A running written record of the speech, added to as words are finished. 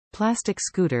Plastic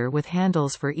scooter with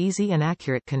handles for easy and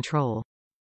accurate control.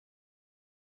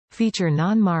 Feature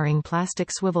non-marring plastic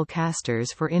swivel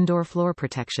casters for indoor floor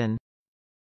protection.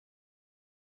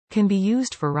 Can be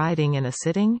used for riding in a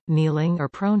sitting, kneeling or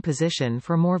prone position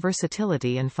for more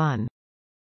versatility and fun.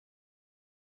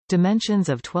 Dimensions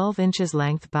of 12 inches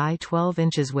length by 12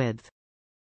 inches width.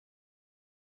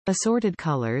 Assorted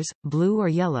colors, blue or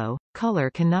yellow,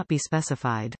 color cannot be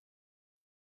specified.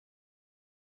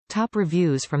 Top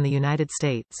reviews from the United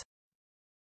States.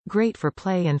 Great for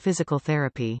play and physical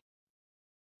therapy.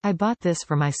 I bought this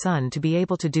for my son to be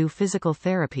able to do physical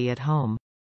therapy at home.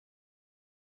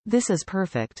 This is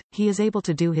perfect, he is able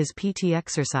to do his PT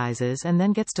exercises and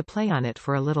then gets to play on it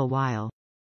for a little while.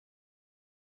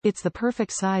 It's the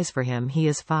perfect size for him, he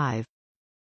is 5.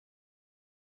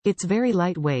 It's very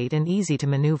lightweight and easy to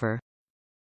maneuver.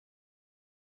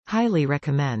 Highly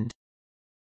recommend.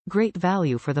 Great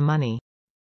value for the money.